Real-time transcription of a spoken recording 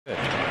Fly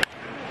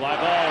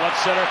ball, left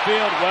center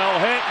field, well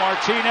hit.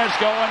 Martinez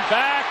going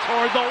back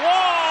toward the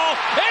wall.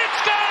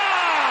 It's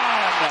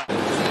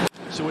gone!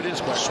 So it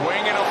is question.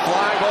 Swinging a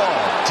fly ball,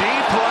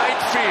 deep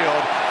right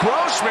field.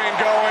 Grossman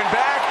going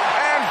back,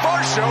 and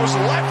Varsho's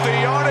left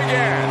the yard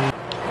again.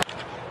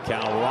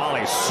 Cal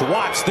Raleigh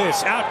swats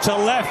this out to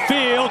left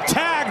field,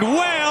 tagged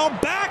well,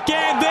 back,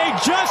 and they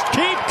just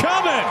keep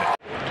coming.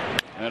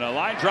 And a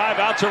line drive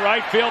out to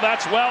right field.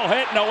 That's well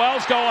hit.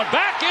 Noel's going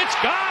back. It's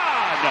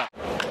gone!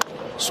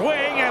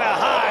 Swing and a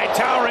high,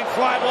 towering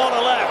fly ball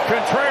to left.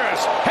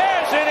 Contreras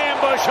has an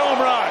ambush home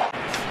run.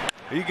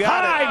 He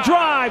got high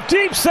drive,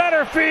 deep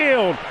center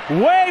field,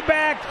 way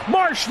back.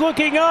 Marsh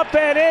looking up,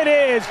 and it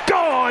is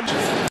gone.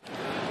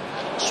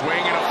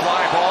 Swinging a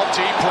fly ball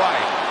deep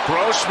right.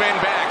 Grossman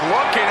back,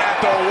 looking at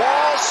the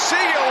wall. See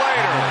you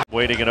later.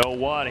 Waiting at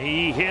 0-1.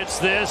 He hits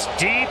this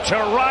deep to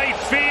right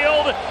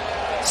field.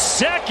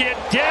 Second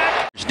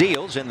deck.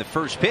 Deals, and the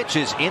first pitch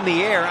is in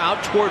the air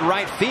out toward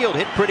right field.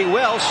 Hit pretty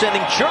well,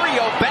 sending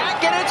Churio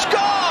back, and it's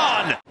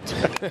gone.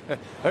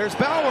 There's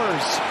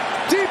Bowers.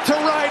 Deep to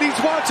right. He's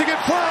watching it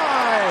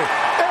fly.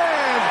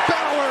 And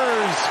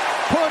Bowers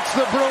puts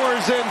the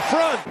Brewers in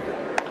front.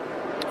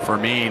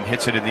 Fermin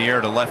hits it in the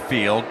air to left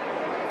field.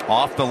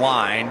 Off the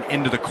line,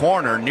 into the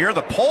corner, near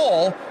the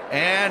pole,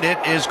 and it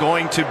is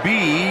going to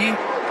be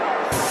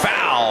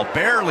foul,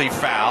 barely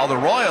foul. The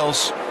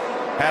Royals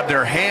have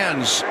their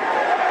hands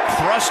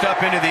thrust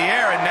up into the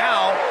air, and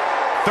now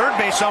third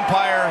base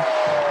umpire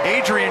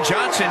Adrian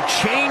Johnson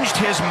changed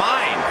his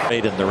mind.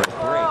 Made in the right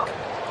break.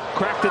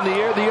 Cracked in the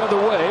air the other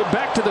way.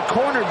 Back to the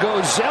corner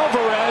goes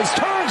Alvarez.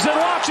 Turns and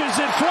watches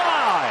it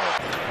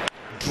fly.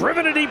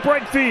 Driven to deep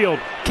right field.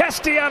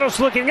 Castellanos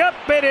looking up.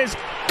 It is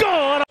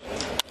gone.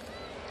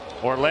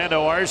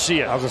 Orlando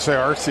Arcia. I was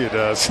going to say Arcia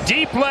does.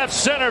 Deep left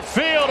center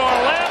field.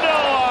 Orlando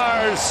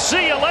Arcia.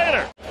 See you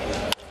later.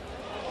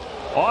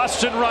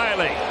 Austin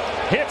Riley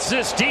hits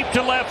this deep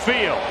to left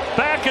field.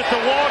 Back at the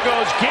wall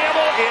goes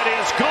Gamble. It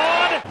is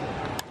gone.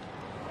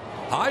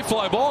 High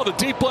fly ball to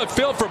deep left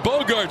field for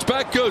Bogaerts.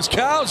 Back goes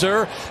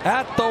Cowser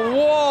at the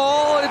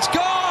wall. It's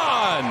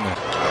gone.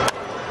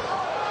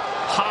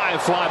 High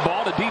fly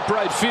ball to deep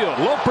right field.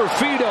 Loper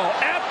Fido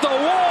at the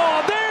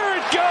wall. There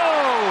it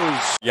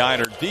goes.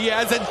 Yiner,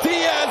 Diaz, and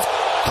Diaz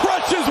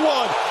crushes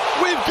one.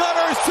 We've got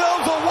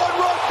ourselves a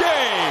one-run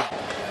game.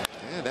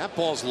 And that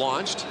ball's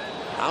launched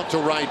out to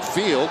right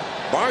field.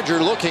 Barger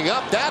looking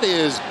up. That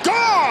is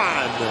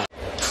gone.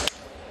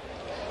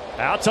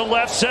 Out to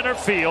left center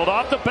field.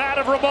 Off the bat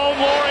of Ramon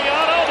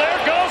Laureano.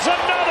 There goes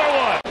another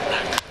one.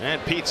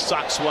 And Pete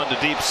sucks one to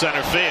deep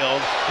center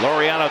field.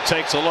 Laureano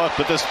takes a look,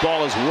 but this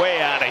ball is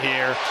way out of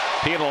here.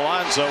 Pete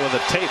Alonso with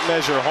a tape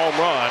measure home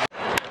run.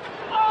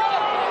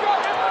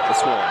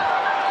 This one.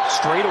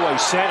 Straightaway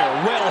center.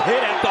 Well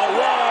hit at the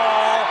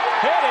wall.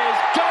 It is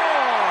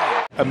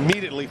gone.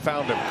 Immediately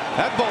found him.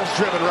 That ball's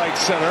driven right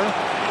center.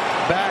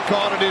 Back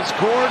on it is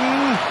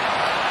Gordon.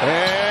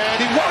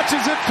 And he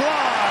watches it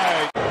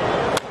fly.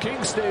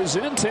 King stays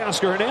in.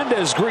 Teoscar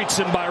Hernandez greets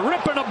him by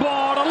ripping a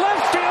ball to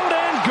left field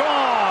and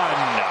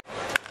gone.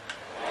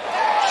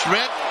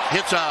 Schmidt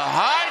hits a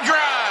high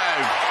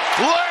drive.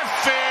 Left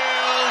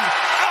field.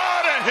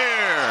 Out of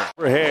here.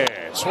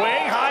 Overhead.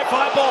 Swing, high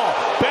fly ball.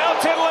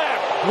 Belton left.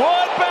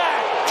 One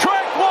back.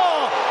 Trick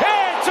wall.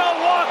 It's a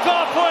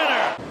walk-off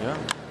winner.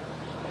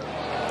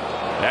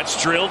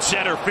 That's drilled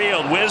center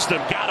field.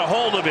 Wisdom got a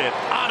hold of it.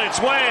 On its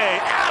way.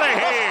 Out of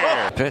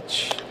here.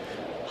 Pitch.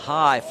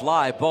 High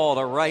fly ball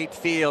to right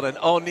field, and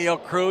O'Neill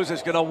Cruz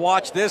is going to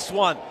watch this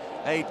one.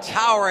 A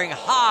towering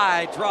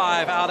high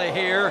drive out of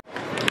here.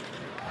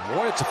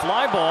 Boy, it's a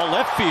fly ball,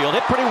 left field,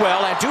 hit pretty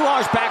well, and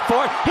Duhar's back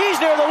for it. He's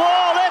near the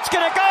wall, that's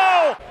going to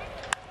go!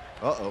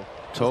 Uh-oh.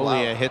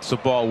 Tolia hits the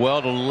ball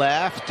well to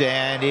left,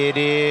 and it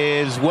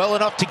is well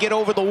enough to get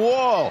over the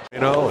wall. You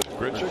know,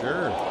 Richard.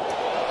 Sure.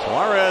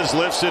 Suarez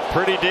lifts it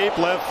pretty deep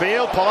left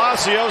field.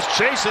 Palacios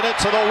chasing it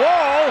to the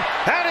wall,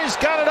 and he's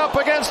got it up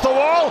against the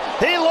wall.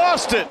 He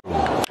lost it.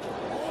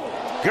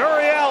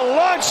 Gurriel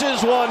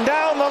launches one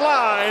down the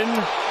line,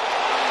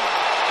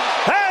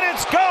 and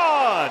it's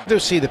gone. To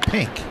see the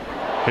pink.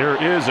 Here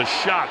is a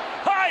shot.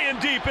 High and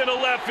deep into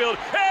left field.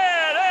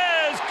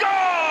 It is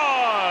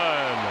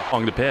gone!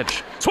 On the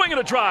pitch. Swinging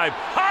a drive.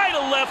 High to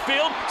left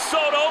field.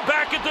 Soto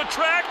back at the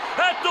track.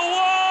 At the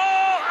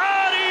wall.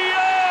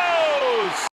 Adios!